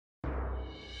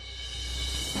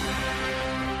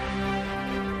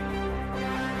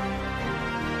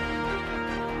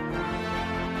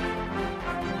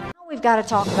we've got to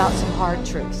talk about some hard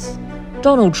truths.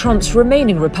 Donald Trump's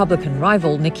remaining Republican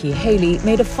rival, Nikki Haley,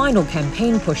 made a final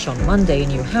campaign push on Monday in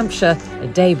New Hampshire, a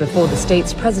day before the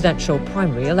state's presidential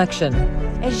primary election.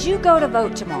 As you go to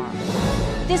vote tomorrow,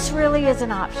 this really is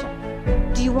an option.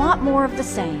 Do you want more of the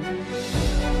same?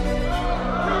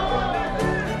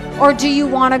 Or do you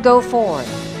want to go forward?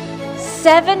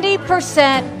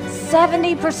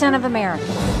 70% of Americans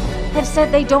have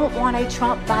said they don't want a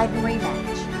Trump-Biden rematch.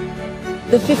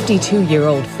 The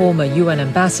 52-year-old former UN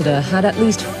ambassador had at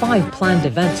least 5 planned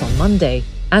events on Monday.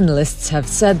 Analysts have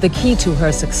said the key to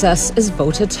her success is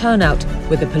voter turnout,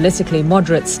 with the politically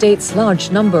moderate state's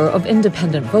large number of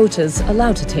independent voters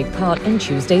allowed to take part in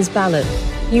Tuesday's ballot.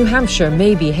 New Hampshire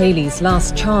may be Haley's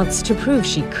last chance to prove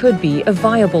she could be a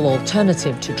viable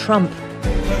alternative to Trump.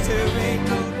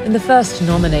 In the first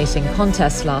nominating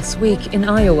contest last week in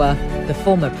Iowa, the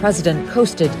former president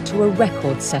coasted to a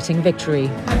record-setting victory.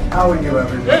 How are you,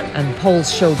 everybody? And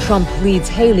polls show Trump leads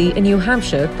Haley in New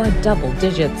Hampshire by double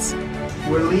digits.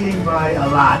 We're leading by a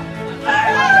lot.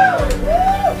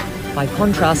 By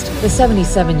contrast, the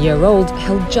 77-year-old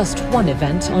held just one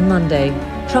event on Monday.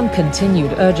 Trump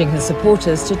continued urging his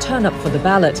supporters to turn up for the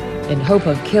ballot in hope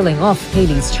of killing off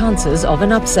Haley's chances of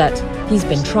an upset. He's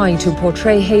been trying to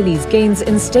portray Haley's gains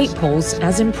in state polls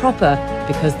as improper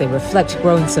because they reflect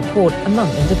growing support among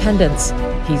independents.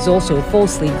 He's also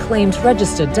falsely claimed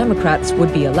registered Democrats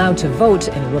would be allowed to vote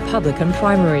in the Republican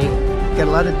primary. Got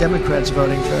a lot of Democrats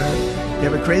voting for her. We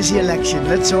have a crazy election.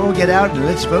 Let's all get out and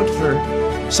let's vote for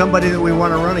somebody that we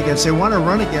want to run against. They want to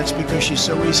run against because she's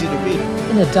so easy to beat.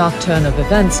 In a dark turn of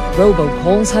events,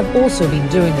 robocalls have also been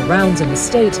doing the rounds in the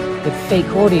state, with fake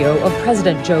audio of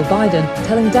President Joe Biden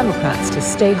telling Democrats to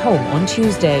stay home on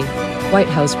Tuesday. White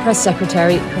House Press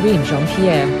Secretary Karine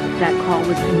Jean-Pierre. That call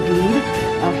was indeed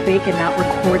fake and not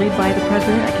recorded by the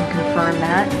president. I can confirm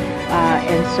that.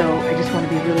 And so I just want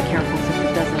to be really careful since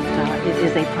it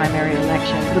is a primary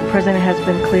election. The president has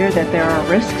been clear that there are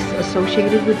risks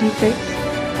associated with deepfakes.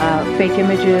 Fake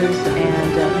images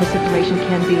and misinformation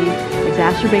can be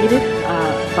exacerbated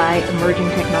by emerging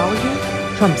technology.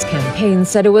 Trump's campaign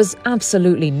said it was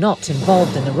absolutely not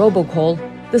involved in the robocall.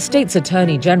 The state's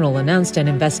attorney general announced an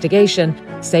investigation,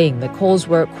 saying the calls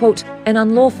were, quote, an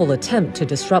unlawful attempt to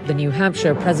disrupt the New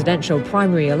Hampshire presidential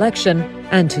primary election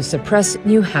and to suppress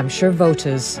New Hampshire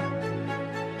voters.